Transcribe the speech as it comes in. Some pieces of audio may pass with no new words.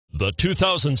The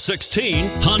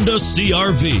 2016 Honda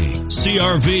CR-V.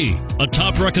 CR-V, a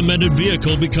top recommended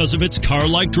vehicle because of its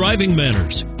car-like driving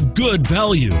manners, good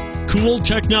value, cool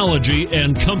technology,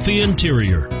 and comfy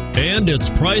interior. And it's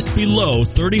priced below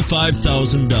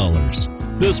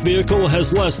 $35,000. This vehicle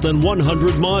has less than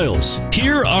 100 miles.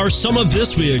 Here are some of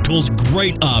this vehicle's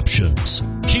great options: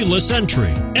 keyless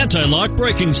entry, anti-lock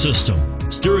braking system,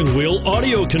 steering wheel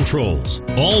audio controls,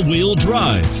 all-wheel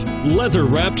drive,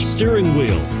 leather-wrapped steering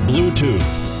wheel, Bluetooth,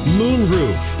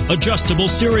 moonroof, adjustable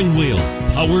steering wheel,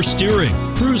 power steering,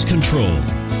 cruise control.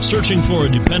 Searching for a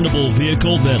dependable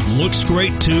vehicle that looks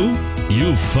great too?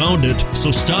 You've found it, so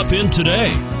stop in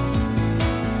today.